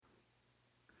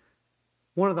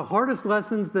One of the hardest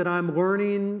lessons that I'm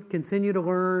learning, continue to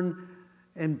learn,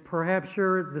 and perhaps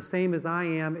you're the same as I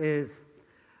am, is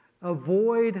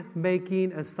avoid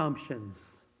making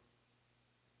assumptions.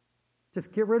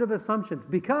 Just get rid of assumptions,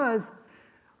 because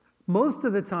most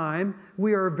of the time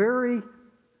we are very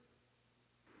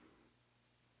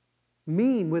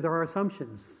mean with our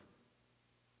assumptions.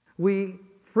 We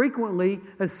frequently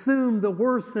assume the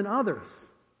worst in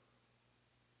others.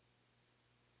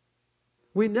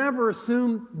 We never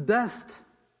assume best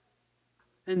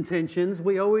intentions.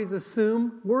 We always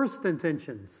assume worst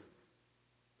intentions.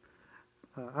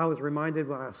 I was reminded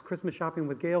when I was Christmas shopping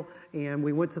with Gail, and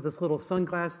we went to this little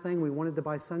sunglass thing. We wanted to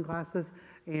buy sunglasses,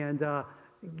 and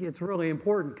it's really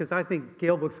important because I think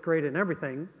Gail looks great in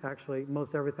everything, actually,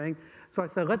 most everything. So I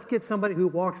said, let's get somebody who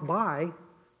walks by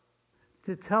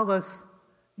to tell us,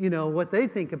 what they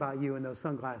think about you in those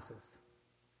sunglasses.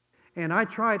 And I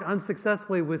tried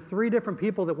unsuccessfully with 3 different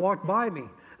people that walked by me.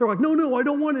 They're like, no, I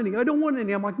don't want any.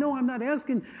 I'm like, no, I'm not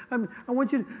asking. I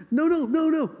want you to,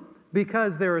 no.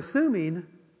 Because they're assuming,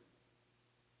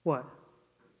 what?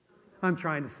 I'm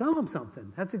trying to sell them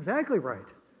something. That's exactly right.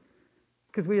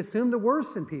 Because we assume the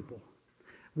worst in people.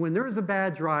 When there's a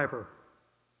bad driver,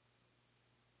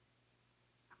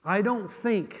 I don't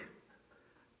think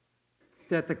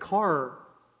that the car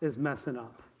is messing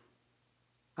up.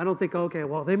 I don't think, okay,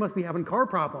 well, they must be having car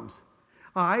problems.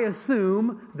 I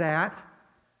assume that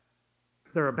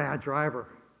they're a bad driver.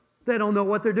 They don't know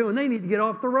what they're doing. They need to get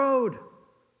off the road.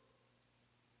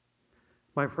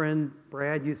 My friend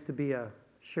Brad used to be a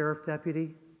sheriff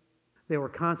deputy. They were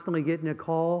constantly getting a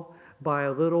call by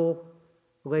a little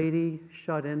lady,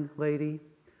 shut-in lady,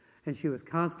 and she was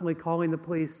constantly calling the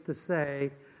police to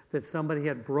say that somebody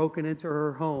had broken into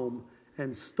her home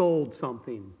and stole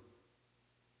something.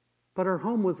 But her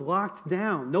home was locked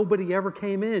down. Nobody ever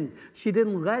came in. She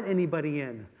didn't let anybody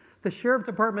in. The sheriff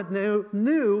department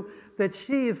knew that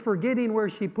she is forgetting where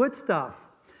she put stuff.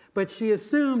 But she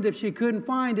assumed if she couldn't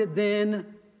find it,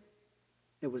 then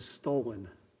it was stolen.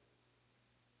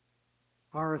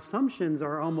 Our assumptions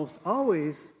are almost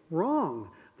always wrong.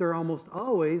 They're almost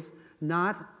always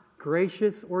not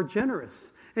gracious or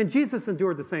generous. And Jesus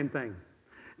endured the same thing.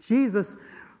 Jesus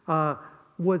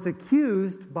was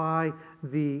accused by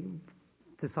the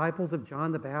disciples of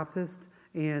John the Baptist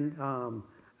and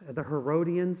the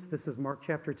Herodians, this is Mark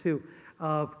chapter 2,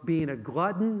 of being a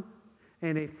glutton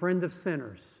and a friend of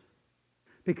sinners.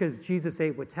 Because Jesus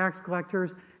ate with tax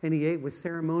collectors and he ate with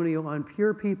ceremonial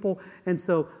impure people. And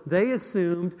so they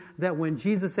assumed that when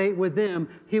Jesus ate with them,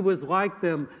 he was like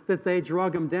them, that they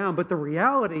drug him down. But the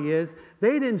reality is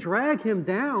they didn't drag him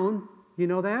down. You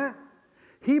know that?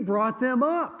 He brought them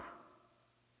up.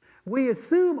 We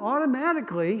assume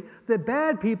automatically that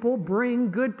bad people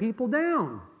bring good people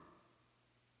down.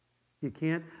 You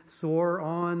can't soar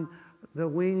on the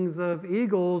wings of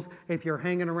eagles if you're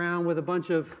hanging around with a bunch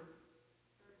of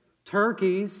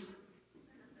turkeys.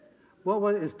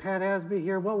 Is Pat Asby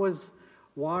here? What was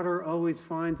water always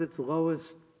finds its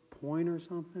lowest point or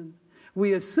something?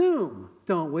 We assume,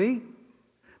 don't we,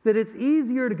 that it's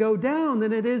easier to go down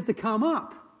than it is to come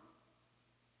up.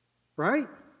 Right?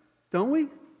 Don't we?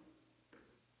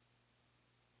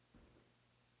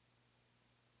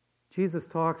 Jesus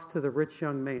talks to the rich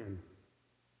young man.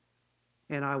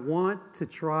 And I want to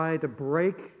try to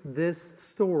break this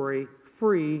story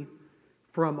free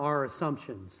from our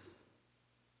assumptions.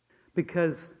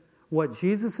 Because what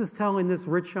Jesus is telling this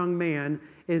rich young man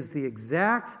is the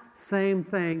exact same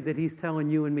thing that he's telling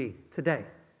you and me today.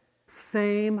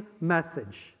 Same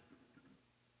message.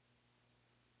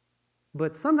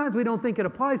 But sometimes we don't think it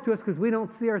applies to us because we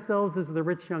don't see ourselves as the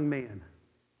rich young man.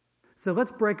 So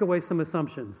let's break away some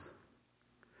assumptions.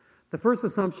 The first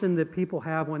assumption that people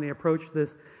have when they approach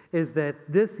this is that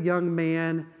this young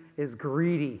man is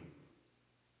greedy.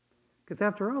 Because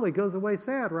after all, he goes away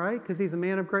sad, right? Because he's a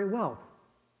man of great wealth.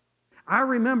 I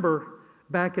remember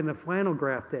back in the flannel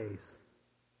graph days,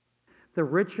 the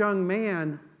rich young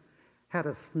man had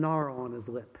a snarl on his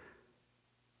lip.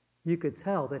 You could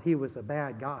tell that he was a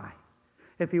bad guy.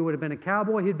 If he would have been a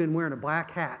cowboy, he'd been wearing a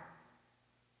black hat.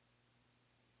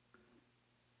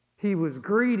 He was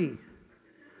greedy.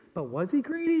 But was he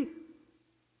greedy?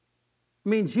 I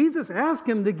mean, Jesus asked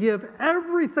him to give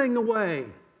everything away.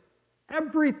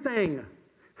 Everything.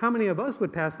 How many of us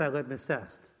would pass that litmus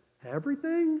test?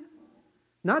 Everything?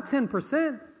 Not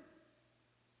 10%.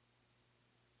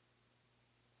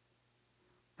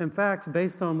 In fact,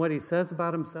 based on what he says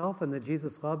about himself and that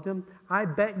Jesus loved him, I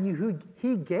bet you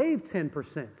he gave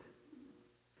 10%.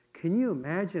 Can you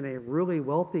imagine a really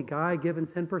wealthy guy giving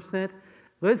 10%?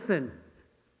 Listen,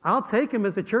 I'll take him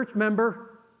as a church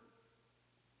member.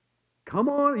 Come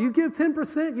on, you give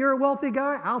 10%, you're a wealthy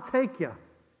guy, I'll take you.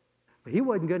 But he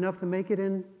wasn't good enough to make it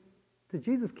into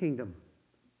Jesus' kingdom.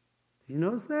 Did you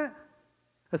notice that?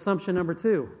 Assumption number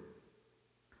 2.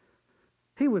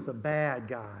 He was a bad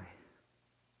guy.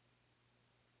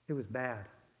 He was bad.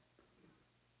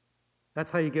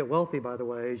 That's how you get wealthy, by the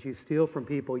way, is you steal from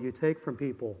people, you take from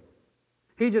people.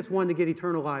 He just wanted to get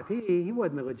eternal life. He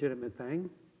wasn't the legitimate thing.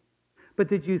 But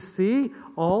did you see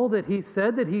all that he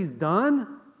said that he's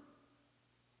done?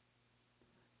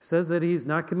 He says that he's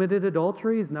not committed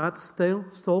adultery, he's not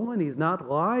stolen, he's not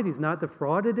lied, he's not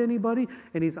defrauded anybody,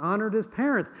 and he's honored his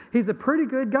parents. He's a pretty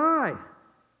good guy.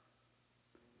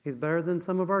 He's better than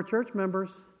some of our church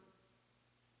members.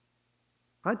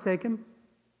 I'd take him.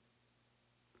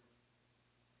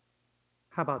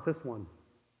 How about this one?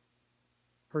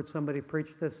 Heard somebody preach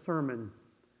this sermon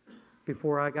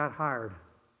before I got hired.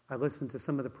 I listened to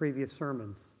some of the previous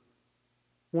sermons.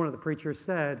 One of the preachers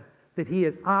said that he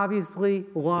is obviously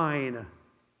lying.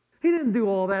 He didn't do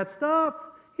all that stuff.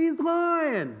 He's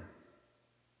lying.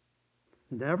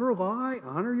 Never lie.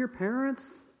 Honor your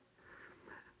parents.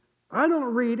 I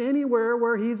don't read anywhere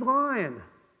where he's lying.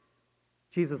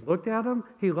 Jesus looked at him.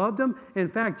 He loved him. In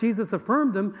fact, Jesus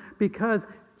affirmed him because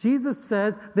Jesus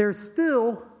says there's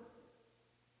still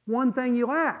one thing you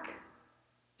lack.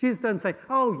 Jesus doesn't say,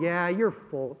 oh, yeah, you're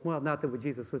full. Well, not that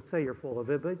Jesus would say you're full of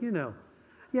it, but you know.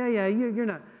 You're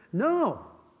not. No.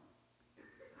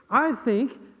 I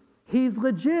think he's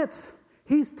legit.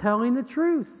 He's telling the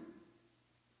truth.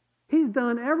 He's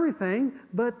done everything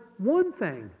but one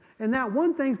thing. And that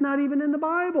one thing's not even in the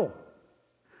Bible.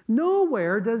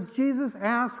 Nowhere does Jesus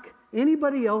ask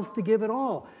anybody else to give it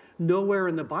all. Nowhere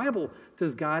in the Bible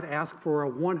does God ask for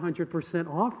a 100%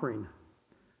 offering.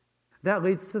 That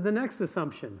leads to the next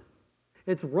assumption.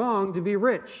 It's wrong to be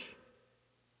rich.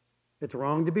 It's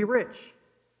wrong to be rich.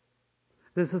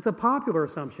 This is a popular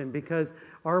assumption because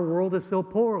our world is so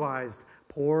polarized,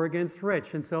 poor against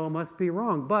rich, and so it must be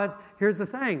wrong. But here's the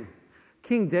thing.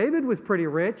 King David was pretty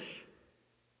rich.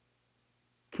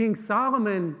 King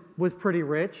Solomon was pretty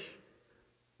rich.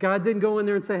 God didn't go in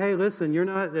there and say, hey, listen, you're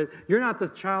not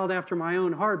the child after my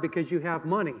own heart because you have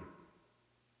money.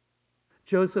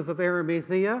 Joseph of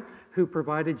Arimathea, who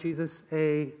provided Jesus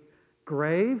a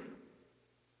grave,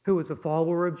 who was a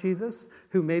follower of Jesus,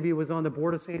 who maybe was on the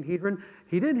board of Sanhedrin,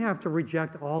 he didn't have to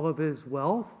reject all of his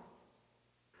wealth.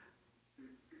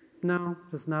 No,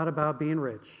 it's not about being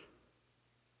rich.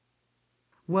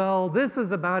 Well, this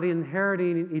is about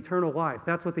inheriting eternal life.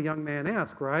 That's what the young man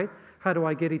asked, right? How do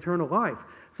I get eternal life?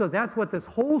 So that's what this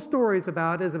whole story is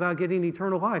about getting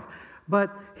eternal life. But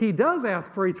he does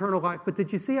ask for eternal life. But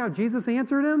did you see how Jesus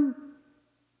answered him?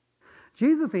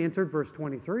 Jesus answered, verse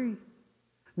 23,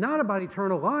 not about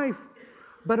eternal life,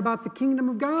 but about the kingdom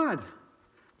of God.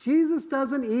 Jesus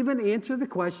doesn't even answer the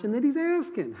question that he's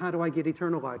asking. How do I get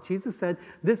eternal life? Jesus said,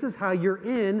 this is how you're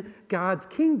in God's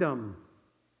kingdom.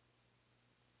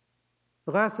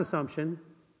 The last assumption,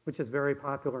 which is very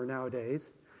popular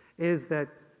nowadays, is that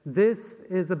this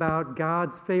is about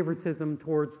God's favoritism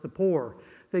towards the poor,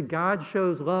 that God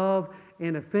shows love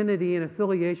and affinity and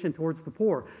affiliation towards the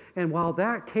poor. And while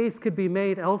that case could be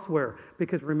made elsewhere,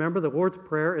 because remember, the Lord's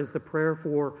Prayer is the prayer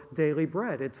for daily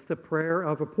bread. It's the prayer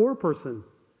of a poor person.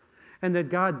 And that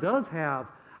God does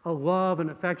have a love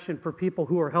and affection for people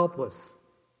who are helpless.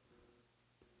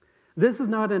 This is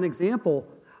not an example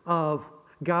of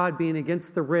God being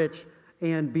against the rich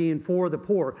and being for the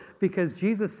poor, because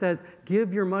Jesus says,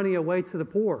 give your money away to the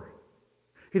poor.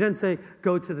 He doesn't say,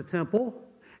 go to the temple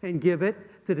and give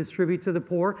it to distribute to the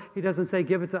poor. He doesn't say,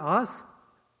 give it to us,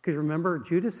 because remember,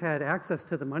 Judas had access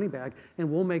to the money bag,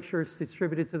 and we'll make sure it's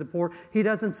distributed to the poor. He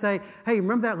doesn't say, hey,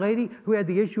 remember that lady who had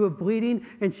the issue of bleeding,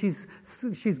 and she's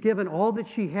given all that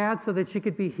she had so that she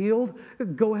could be healed?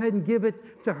 Go ahead and give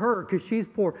it to her, because she's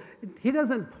poor. He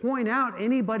doesn't point out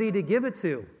anybody to give it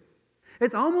to.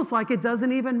 It's almost like it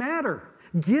doesn't even matter.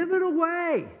 Give it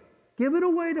away. Give it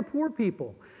away to poor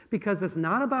people, because it's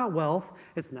not about wealth.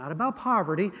 It's not about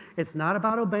poverty. It's not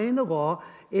about obeying the law.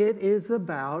 It is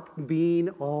about being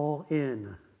all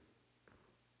in.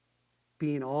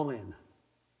 Being all in.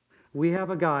 We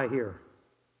have a guy here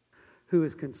who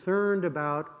is concerned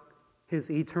about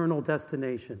his eternal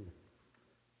destination.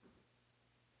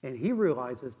 And he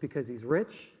realizes, because he's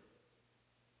rich,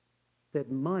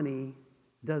 that money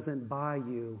doesn't buy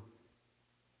you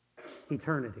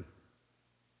eternity.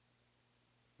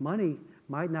 Money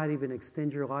might not even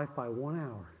extend your life by 1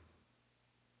 hour.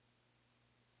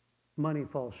 Money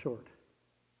falls short.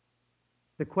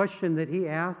 The question that he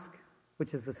asked,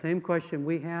 which is the same question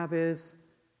we have, is,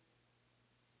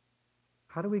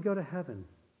 how do we go to heaven?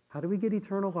 How do we get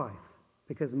eternal life?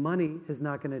 because money is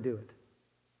not going to do it.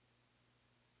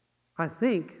 I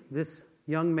think this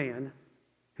young man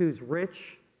who's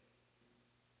rich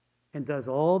and does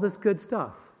all this good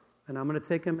stuff, and I'm going to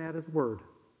take him at his word,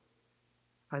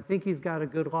 I think he's got a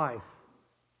good life.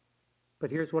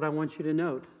 But here's what I want you to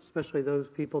note, especially those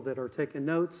people that are taking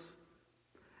notes.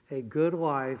 A good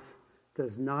life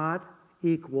does not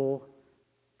equal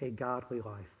a godly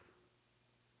life.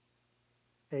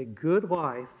 A good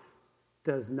life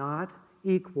does not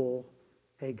equal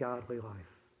a godly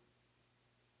life.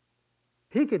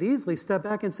 He could easily step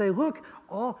back and say, look,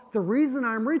 the reason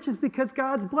I'm rich is because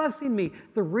God's blessing me.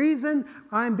 The reason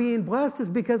I'm being blessed is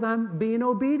because I'm being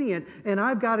obedient. And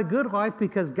I've got a good life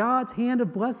because God's hand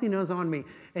of blessing is on me.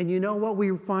 And you know what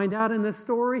we find out in this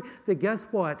story? That guess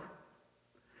what?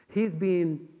 He's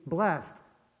being blessed,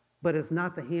 but it's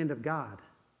not the hand of God.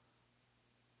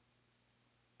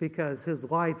 Because his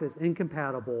life is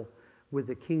incompatible with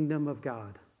the kingdom of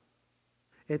God.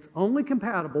 It's only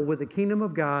compatible with the kingdom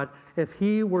of God if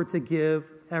he were to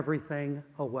give everything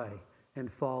away and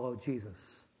follow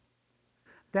Jesus.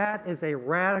 That is a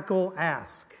radical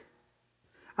ask.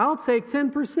 I'll take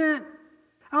 10%.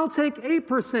 I'll take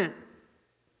 8%.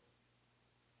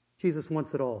 Jesus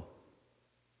wants it all.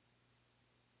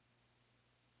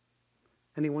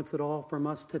 And he wants it all from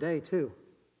us today, too.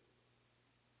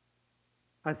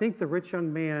 I think the rich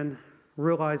young man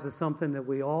realizes something that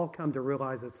we all come to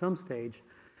realize at some stage,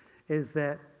 is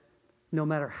that no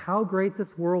matter how great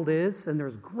this world is, and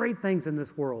there's great things in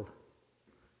this world,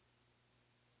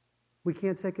 we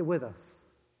can't take it with us.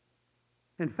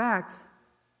 In fact,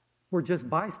 we're just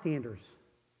bystanders.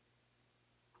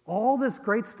 All this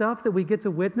great stuff that we get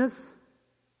to witness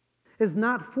is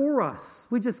not for us.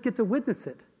 We just get to witness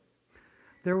it.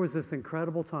 There was this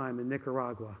incredible time in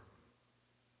Nicaragua.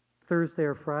 Thursday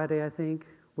or Friday, I think,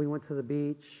 we went to the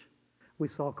beach. We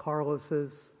saw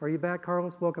Carlos's. Are you back,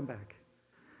 Carlos? Welcome back.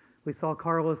 We saw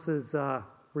Carlos's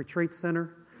retreat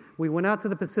center. We went out to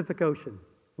the Pacific Ocean.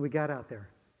 We got out there.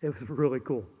 It was really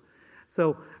cool.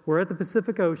 So we're at the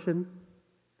Pacific Ocean.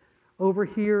 Over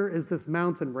here is this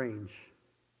mountain range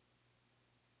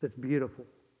that's beautiful,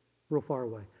 real far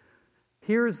away.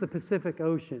 Here's the Pacific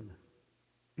Ocean,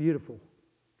 beautiful.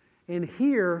 And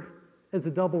here is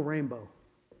a double rainbow.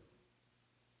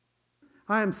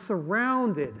 I am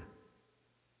surrounded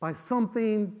by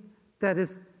something that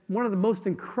is one of the most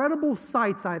incredible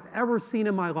sights I've ever seen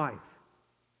in my life.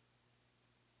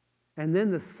 And then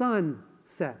the sun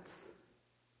sets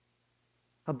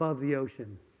above the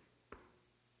ocean.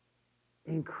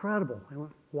 Incredible. I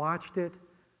watched it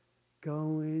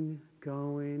going,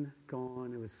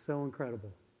 gone. It was so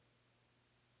incredible.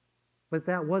 But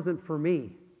that wasn't for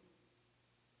me.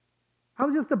 I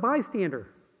was just a bystander.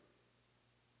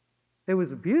 It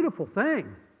was a beautiful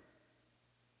thing.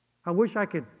 I wish I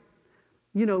could,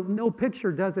 no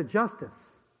picture does it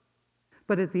justice.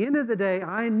 But at the end of the day,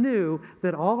 I knew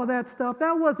that all of that stuff,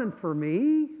 that wasn't for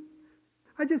me.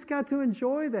 I just got to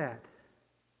enjoy that.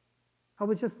 I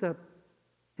was just an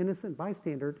innocent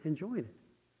bystander enjoying it.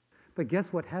 But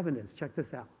guess what heaven is? Check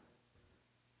this out.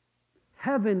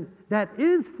 Heaven, that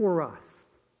is for us.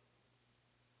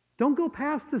 Don't go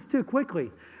past this too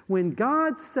quickly. When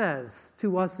God says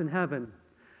to us in heaven,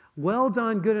 well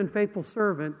done, good and faithful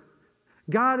servant,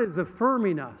 God is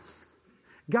affirming us.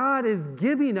 God is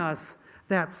giving us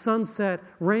that sunset,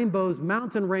 rainbows,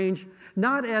 mountain range,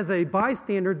 not as a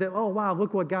bystander that, oh, wow,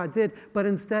 look what God did, but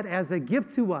instead as a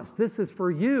gift to us. This is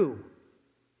for you.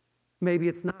 Maybe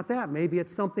it's not that. Maybe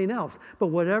it's something else. But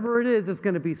whatever it is, it's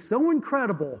going to be so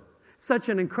incredible, such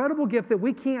an incredible gift that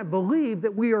we can't believe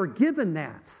that we are given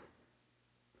that.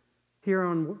 Here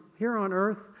on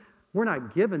earth, we're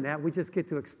not given that. We just get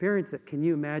to experience it. Can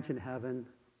you imagine heaven?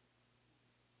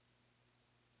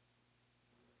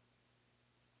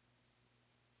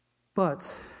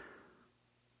 But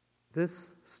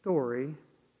this story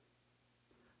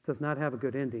does not have a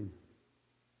good ending.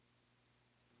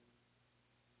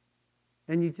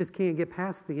 And you just can't get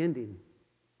past the ending.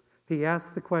 He asks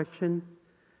the question,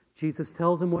 Jesus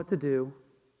tells him what to do,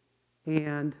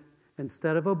 and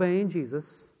instead of obeying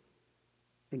Jesus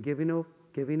and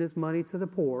giving his money to the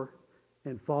poor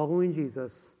and following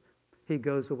Jesus, he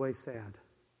goes away sad.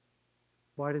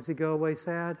 Why does he go away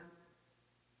sad?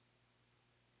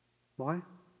 Why?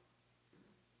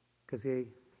 Because he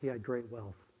had great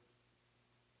wealth.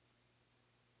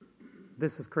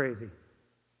 This is crazy.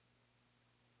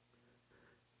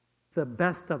 The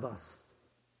best of us.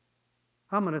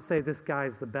 I'm going to say this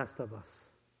guy's the best of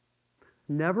us.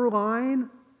 Never lying,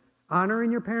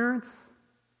 honoring your parents,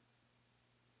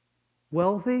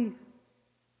 wealthy.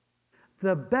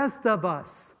 The best of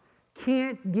us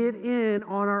can't get in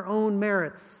on our own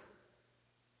merits.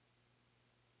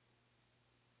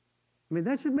 I mean,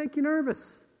 that should make you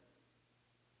nervous.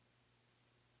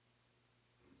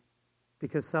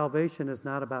 Because salvation is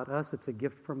not about us, it's a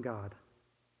gift from God.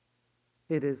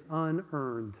 It is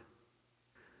unearned.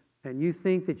 And you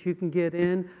think that you can get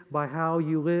in by how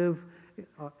you live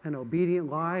an obedient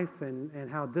life and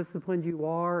how disciplined you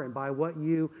are and by what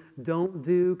you don't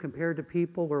do compared to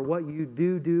people or what you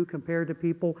do compared to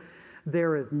people.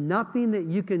 There is nothing that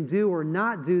you can do or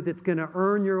not do that's going to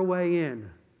earn your way in.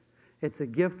 It's a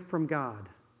gift from God.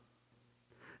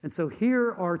 And so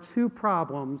here are two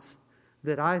problems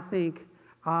that I think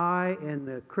I and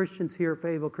the Christians here at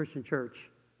Fayetteville Christian Church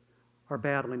are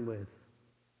battling with.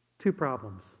 Two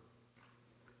problems.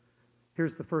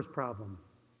 Here's the first problem.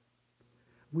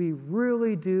 We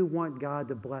really do want God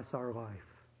to bless our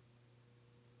life.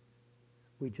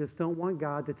 We just don't want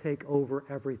God to take over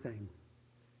everything.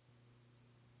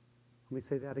 Let me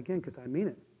say that again because I mean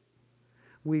it.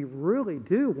 We really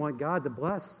do want God to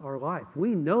bless our life.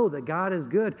 We know that God is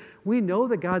good. We know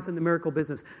that God's in the miracle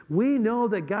business. We know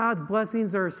that God's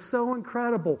blessings are so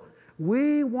incredible.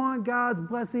 We want God's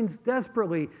blessings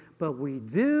desperately, but we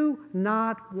do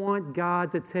not want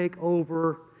God to take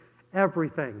over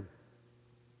everything.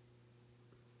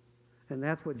 And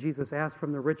that's what Jesus asked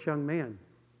from the rich young man.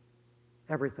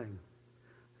 Everything.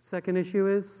 Second issue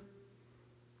is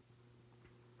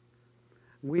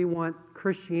we want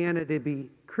Christianity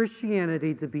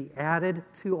to be added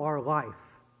to our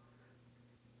life,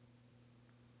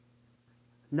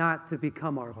 not to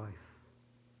become our life.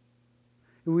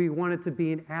 We want it to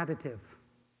be an additive.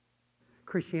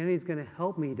 Christianity is going to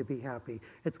help me to be happy.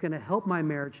 It's going to help my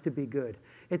marriage to be good.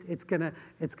 It's going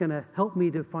to help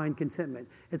me to find contentment.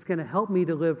 It's going to help me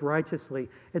to live righteously.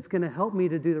 It's going to help me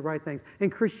to do the right things. And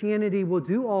Christianity will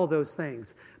do all those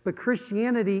things. But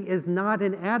Christianity is not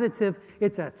an additive.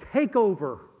 It's a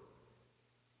takeover.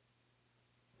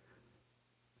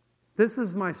 This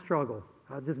is my struggle.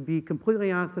 I'll just be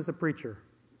completely honest as a preacher.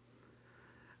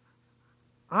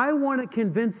 I want to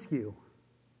convince you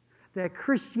that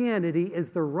Christianity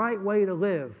is the right way to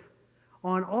live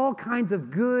on all kinds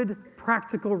of good,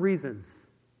 practical reasons.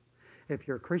 If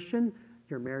you're a Christian,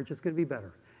 your marriage is going to be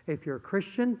better. If you're a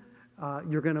Christian,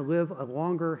 you're going to live a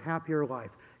longer, happier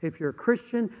life. If you're a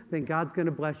Christian, then God's going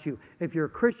to bless you. If you're a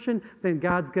Christian, then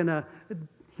God's going to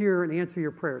hear and answer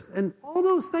your prayers. And all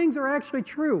those things are actually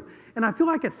true. And I feel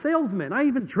like a salesman. I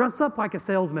even dress up like a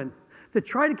salesman to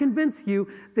try to convince you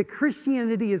that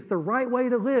Christianity is the right way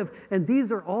to live. And these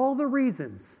are all the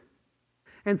reasons.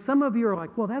 And some of you are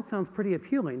like, well, that sounds pretty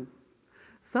appealing.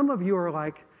 Some of you are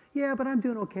like, yeah, but I'm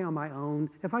doing okay on my own.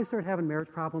 If I start having marriage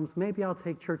problems, maybe I'll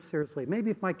take church seriously.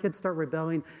 Maybe if my kids start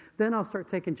rebelling, then I'll start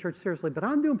taking church seriously. But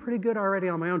I'm doing pretty good already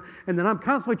on my own. And then I'm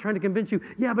constantly trying to convince you,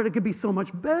 yeah, but it could be so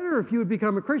much better if you would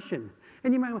become a Christian.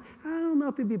 And you might go, I don't know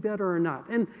if it'd be better or not.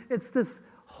 And it's this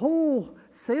whole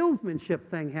salesmanship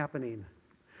thing happening.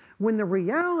 When the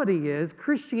reality is,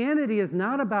 Christianity is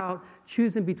not about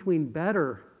choosing between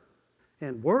better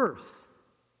and worse.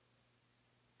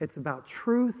 It's about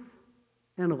truth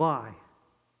and lie.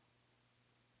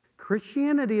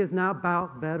 Christianity is not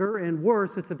about better and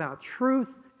worse. It's about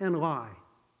truth and lie.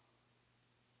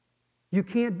 You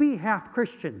can't be half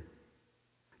Christian.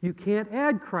 You can't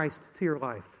add Christ to your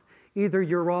life. Either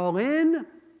you're all in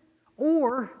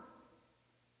or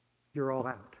you're all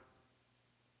out.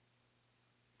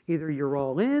 Either you're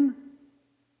all in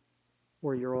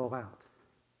or you're all out.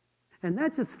 And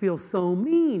that just feels so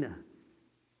mean.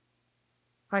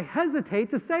 I hesitate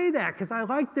to say that because I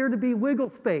like there to be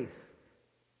wiggle space.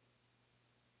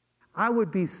 I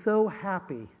would be so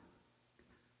happy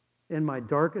in my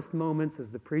darkest moments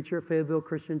as the preacher at Fayetteville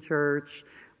Christian Church,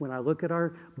 when I look at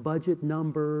our budget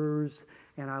numbers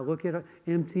and I look at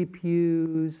empty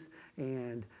pews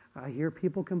and I hear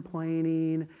people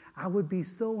complaining. I would be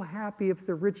so happy if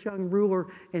the rich young ruler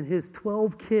and his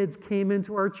 12 kids came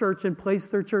into our church and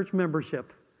placed their church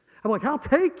membership. I'm like, I'll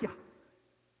take you.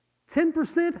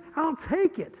 10%, I'll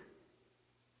take it.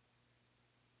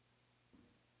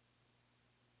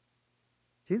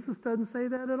 Jesus doesn't say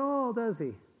that at all, does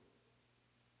he?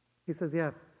 He says,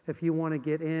 yeah, if you want to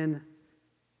get in,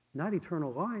 not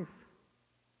eternal life,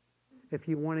 if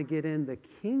you want to get in the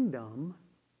kingdom,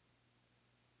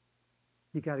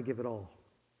 you got to give it all.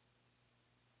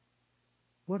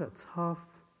 What a tough,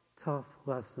 tough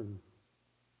lesson.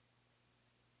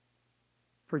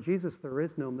 For Jesus, there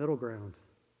is no middle ground.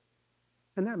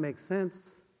 And that makes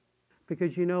sense.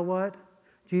 Because you know what?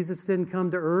 Jesus didn't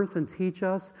come to earth and teach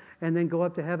us and then go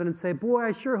up to heaven and say, boy,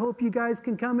 I sure hope you guys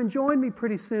can come and join me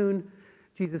pretty soon.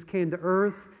 Jesus came to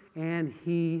earth and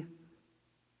he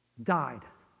died.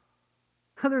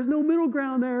 There's no middle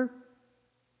ground there.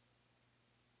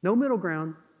 No middle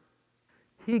ground.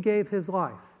 He gave his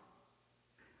life.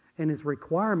 And his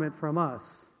requirement from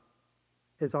us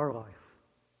is our life.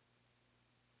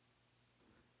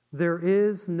 There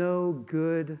is no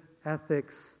good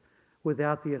ethics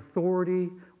without the authority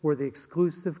or the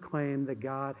exclusive claim that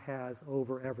God has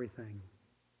over everything.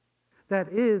 That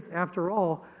is, after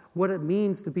all, what it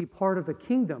means to be part of a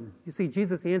kingdom. You see,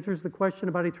 Jesus answers the question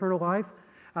about eternal life,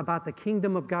 about the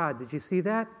kingdom of God. Did you see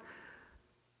that?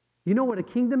 You know what a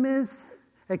kingdom is?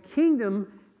 A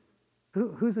kingdom,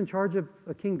 who's in charge of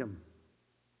a kingdom?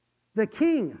 The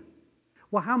king.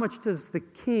 Well, how much does the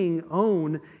king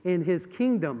own in his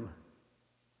kingdom?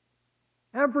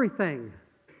 Everything.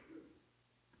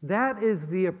 That is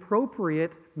the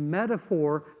appropriate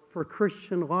metaphor for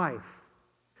Christian life.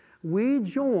 We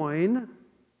join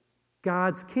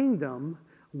God's kingdom,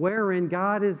 wherein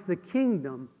God is the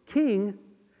king,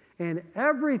 and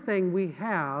everything we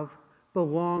have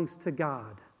belongs to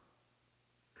God.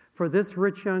 For this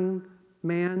rich young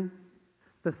man,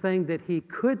 the thing that he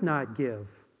could not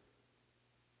give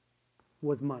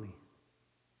was money.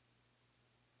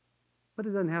 But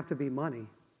it doesn't have to be money.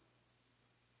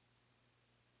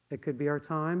 It could be our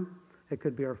time. It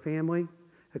could be our family.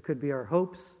 It could be our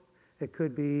hopes. It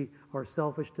could be our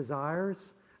selfish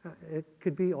desires. It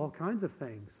could be all kinds of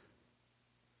things.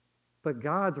 But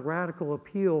God's radical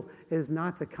appeal is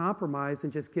not to compromise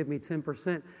and just give me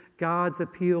 10%. God's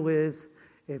appeal is,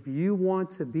 if you want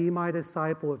to be my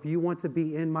disciple, if you want to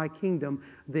be in my kingdom,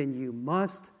 then you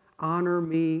must honor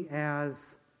me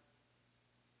as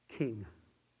king.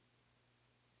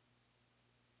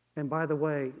 And by the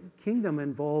way, kingdom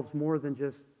involves more than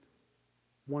just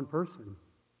one person.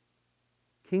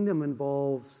 Kingdom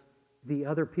involves the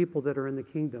other people that are in the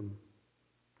kingdom.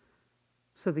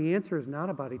 So the answer is not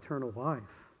about eternal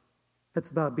life. It's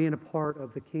about being a part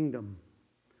of the kingdom.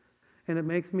 And it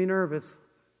makes me nervous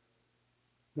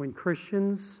when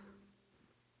Christians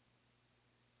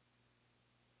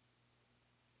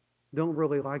don't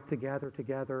really like to gather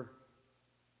together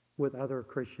with other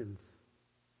Christians.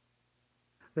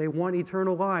 They want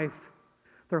eternal life.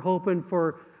 They're hoping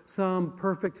for some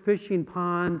perfect fishing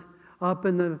pond up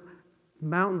in the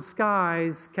mountain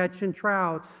skies catching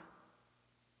trout.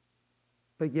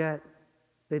 But yet,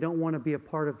 they don't want to be a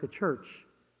part of the church,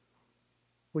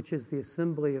 which is the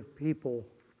assembly of people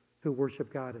who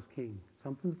worship God as King.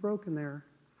 Something's broken there.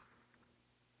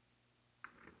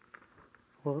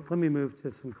 Well, let me move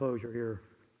to some closure here.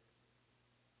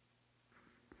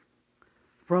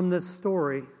 From this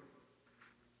story,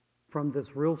 from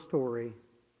this real story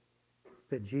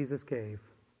that Jesus gave,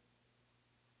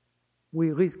 we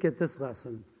at least get this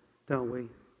lesson, don't we?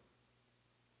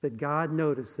 That God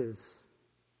notices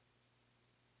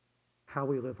how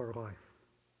we live our life.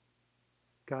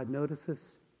 God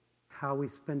notices how we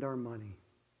spend our money,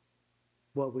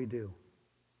 what we do.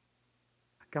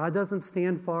 God doesn't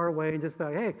stand far away and just be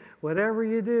like, hey, whatever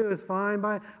you do is fine,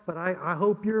 but I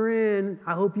hope you're in.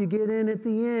 I hope you get in at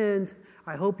the end.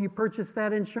 I hope you purchase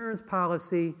that insurance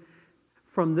policy.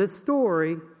 From this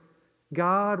story,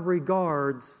 God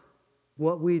regards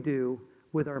what we do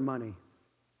with our money,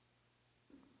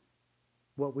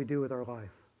 what we do with our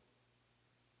life.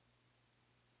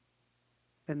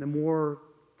 And the more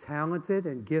talented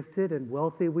and gifted and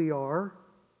wealthy we are,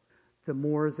 the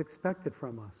more is expected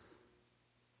from us.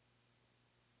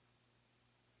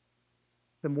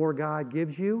 The more God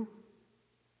gives you,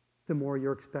 the more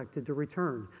you're expected to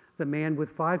return. The man with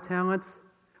 5 talents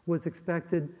was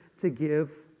expected to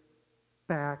give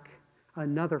back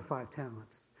another 5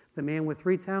 talents. The man with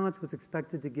 3 talents was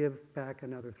expected to give back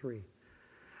another 3.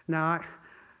 Now,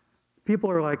 people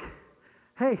are like,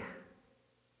 hey,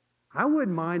 I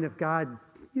wouldn't mind if God,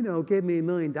 gave me $1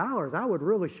 million. I would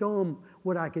really show him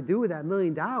what I could do with that $1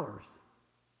 million.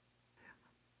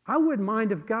 I wouldn't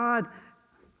mind if God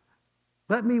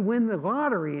let me win the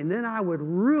lottery, and then I would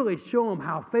really show him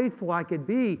how faithful I could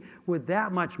be with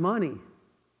that much money.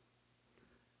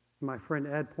 My friend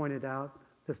Ed pointed out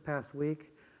this past week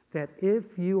that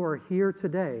if you are here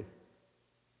today,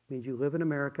 means you live in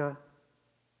America,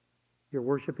 you're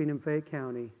worshiping in Fayette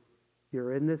County,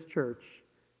 you're in this church,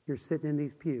 you're sitting in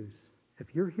these pews.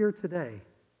 If you're here today,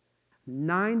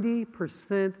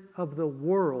 90% of the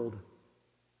world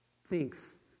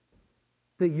thinks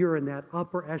that you're in that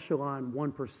upper echelon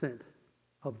 1%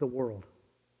 of the world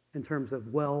in terms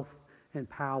of wealth and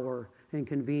power and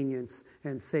convenience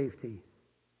and safety.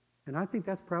 And I think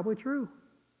that's probably true.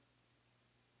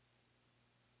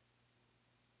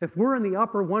 If we're in the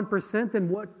upper 1%, then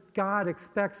what God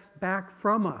expects back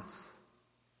from us?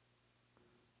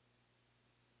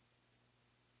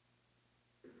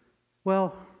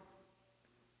 Well,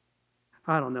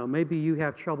 I don't know. Maybe you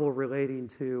have trouble relating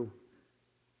to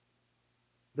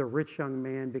the rich young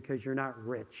man because you're not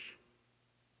rich.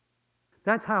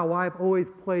 That's how I've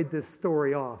always played this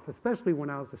story off, especially when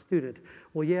I was a student.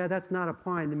 Well, yeah, that's not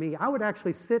applying to me. I would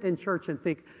actually sit in church and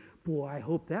think, boy, I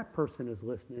hope that person is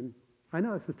listening. I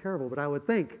know this is terrible, but I would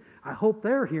think, I hope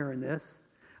they're hearing this.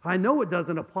 I know it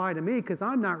doesn't apply to me because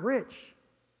I'm not rich.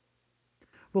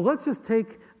 Well, let's just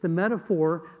take the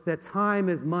metaphor that time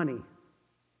is money.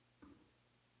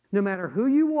 No matter who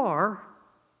you are,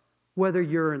 whether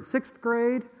you're in 6th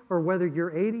grade or whether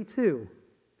you're 82,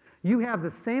 you have the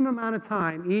same amount of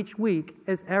time each week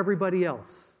as everybody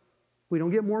else. We don't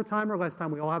get more time or less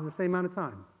time. We all have the same amount of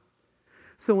time.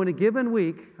 So in a given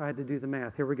week, I had to do the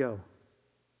math. Here we go.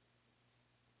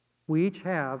 We each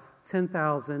have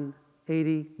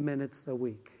 10,080 minutes a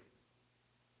week.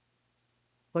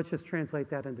 Let's just translate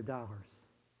that into dollars.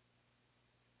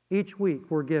 Each week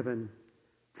we're given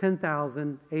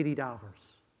 $10,080.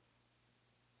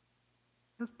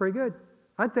 That's pretty good.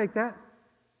 I'd take that.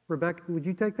 Rebecca, would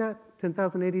you take that?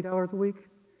 $10,080 a week?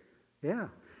 Yeah.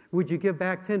 Would you give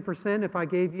back 10% if I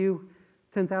gave you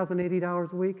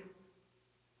 $10,080 a week?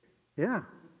 Yeah.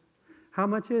 How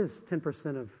much is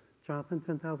 10% of Jonathan,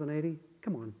 10,080?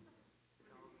 Come on.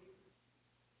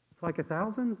 It's like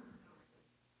 1,000?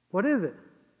 What is it?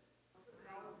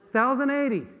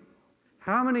 1,080.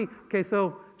 How many? Okay,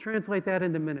 so translate that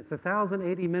into minutes.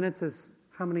 1,080 minutes is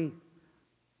how many?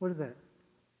 What is that?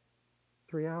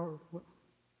 3 hours?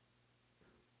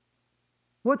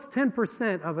 What's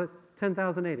 10% of a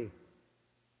 10,080?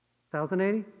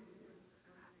 1,080?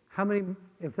 How many,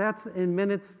 if that's in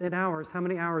minutes and hours, how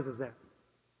many hours is that?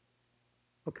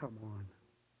 Oh, come on.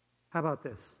 How about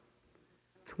this?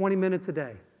 20 minutes a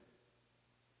day.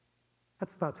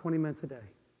 That's about 20 minutes a day.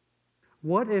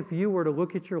 What if you were to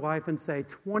look at your life and say,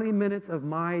 20 minutes of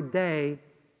my day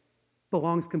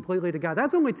belongs completely to God?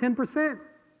 That's only 10%.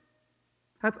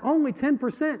 That's only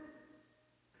 10%.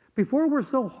 Before we're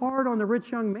so hard on the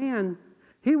rich young man,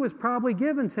 he was probably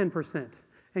given 10%,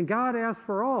 and God asked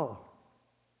for all.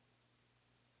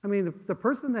 I mean, the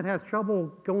person that has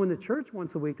trouble going to church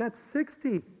once a week, that's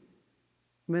 60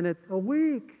 minutes a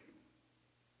week.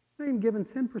 Not even given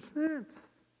 10%.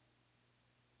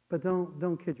 But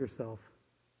don't kid yourself.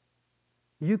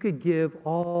 You could give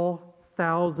all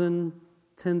 1,000,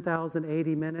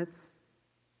 10,080 minutes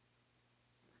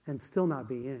and still not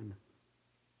be in.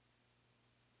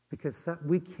 Because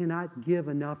we cannot give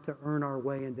enough to earn our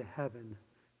way into heaven.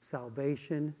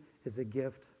 Salvation is a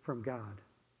gift from God.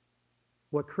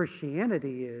 What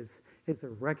Christianity is a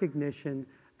recognition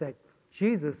that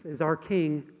Jesus is our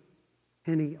King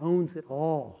and He owns it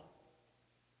all.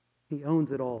 He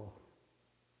owns it all.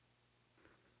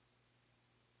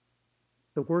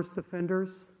 The worst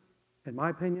offenders, in my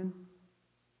opinion,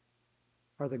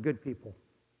 are the good people.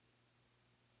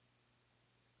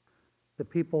 The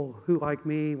people who, like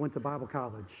me, went to Bible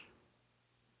college,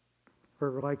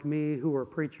 or like me, who were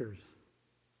preachers,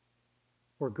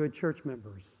 or good church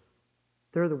members.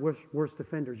 They're the worst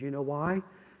offenders. You know why?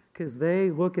 Because they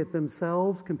look at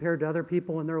themselves compared to other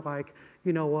people, and they're like,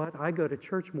 you know what? I go to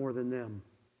church more than them.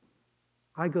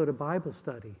 I go to Bible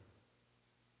study.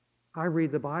 I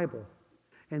read the Bible.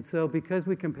 And so because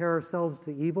we compare ourselves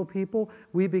to evil people,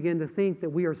 we begin to think that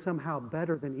we are somehow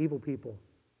better than evil people.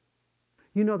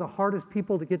 You know the hardest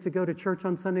people to get to go to church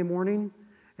on Sunday morning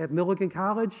at Milligan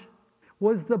College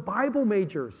was the Bible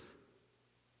majors.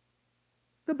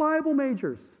 The Bible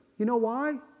majors. You know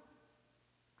why?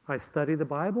 I study the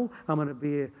Bible. I'm going to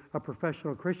be a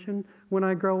professional Christian when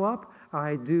I grow up.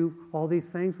 I do all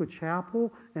these things with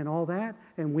chapel and all that.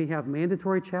 And we have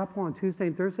mandatory chapel on Tuesday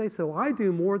and Thursday. So I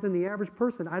do more than the average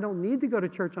person. I don't need to go to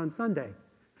church on Sunday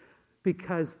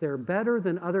because they're better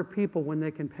than other people when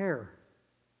they compare.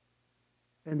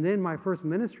 And then my first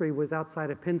ministry was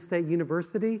outside of Penn State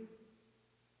University.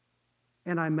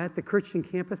 And I met the Christian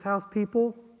Campus House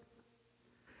people.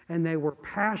 And they were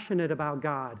passionate about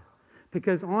God.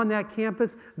 Because on that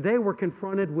campus, they were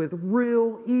confronted with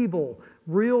real evil,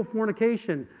 real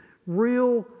fornication,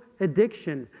 real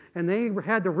addiction. And they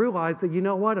had to realize that, you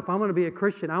know what, if I'm going to be a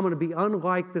Christian, I'm going to be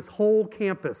unlike this whole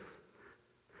campus.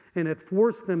 And it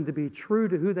forced them to be true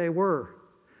to who they were.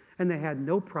 And they had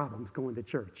no problems going to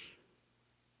church.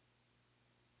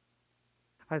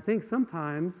 I think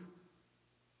sometimes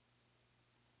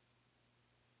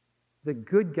the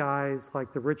good guys,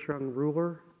 like the rich young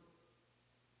ruler,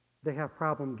 they have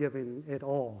problem giving it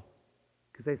all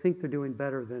because they think they're doing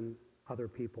better than other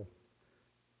people.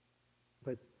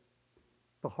 But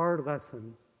the hard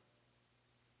lesson,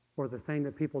 or the thing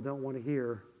that people don't want to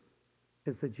hear,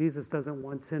 is that Jesus doesn't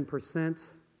want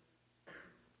 10%.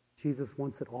 Jesus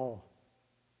wants it all.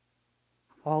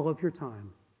 All of your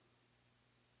time,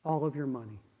 all of your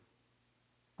money,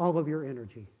 all of your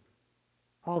energy,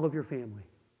 all of your family.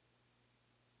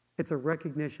 It's a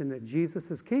recognition that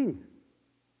Jesus is king,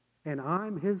 and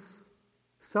I'm his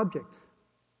subject,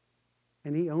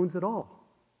 and he owns it all.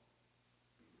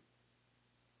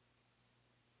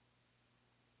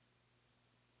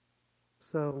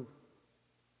 So,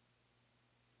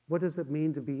 what does it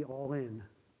mean to be all in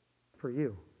for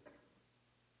you?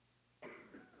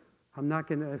 I'm not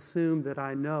going to assume that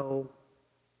I know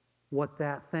what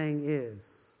that thing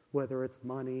is, whether it's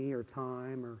money or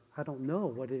time, or I don't know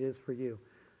what it is for you.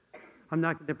 I'm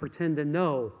not going to pretend to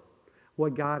know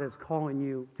what God is calling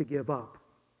you to give up.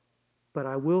 But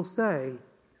I will say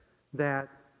that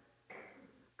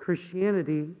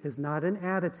Christianity is not an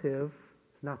additive.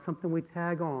 It's not something we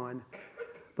tag on,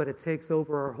 but it takes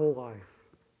over our whole life.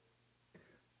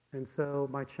 And so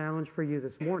my challenge for you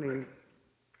this morning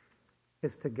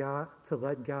is to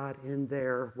let God in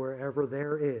there, wherever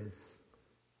there is,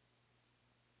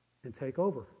 and take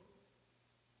over.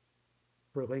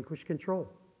 Relinquish control.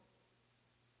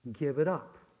 Give it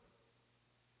up.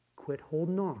 Quit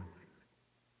holding on.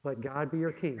 Let God be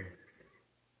your king.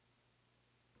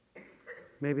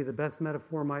 Maybe the best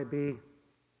metaphor might be,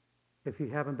 if you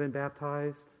haven't been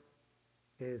baptized,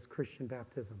 is Christian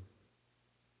baptism.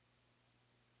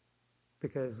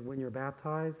 Because when you're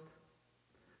baptized,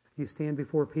 you stand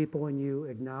before people and you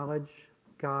acknowledge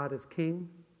God as king.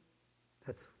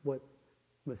 That's what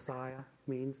Messiah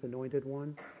means, anointed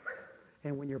one.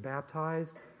 And when you're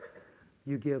baptized,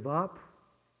 you give up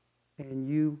and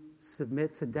you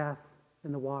submit to death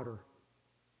in the water.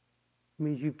 It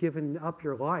means you've given up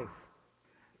your life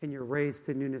and you're raised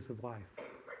to newness of life.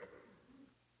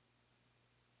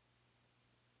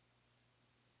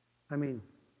 I mean,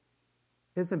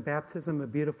 isn't baptism a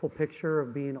beautiful picture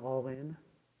of being all in?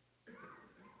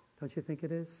 Don't you think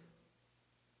it is?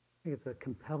 I think it's a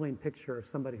compelling picture of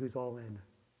somebody who's all in.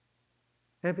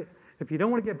 If you don't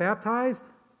want to get baptized,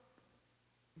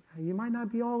 you might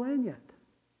not be all in yet.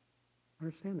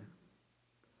 Understand that.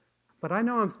 But I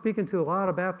know I'm speaking to a lot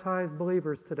of baptized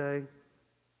believers today.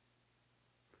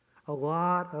 A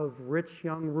lot of rich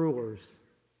young rulers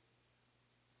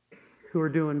who are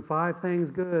doing 5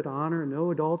 things good: honor, no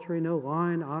adultery, no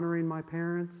lying, honoring my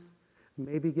parents,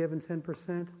 maybe giving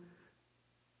 10%.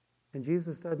 And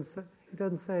Jesus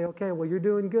doesn't say, okay, well, you're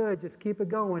doing good, just keep it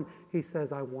going. He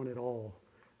says, I want it all.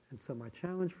 And so my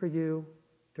challenge for you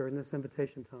during this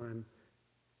invitation time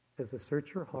is to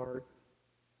search your heart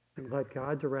and let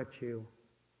God direct you,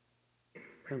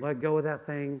 and let go of that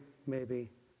thing, maybe,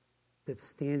 that's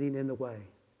standing in the way.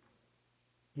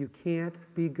 You can't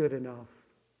be good enough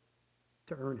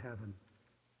to earn heaven.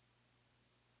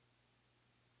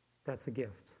 That's a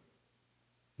gift.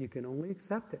 You can only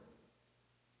accept it.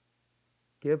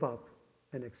 Give up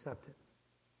and accept it.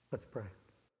 Let's pray.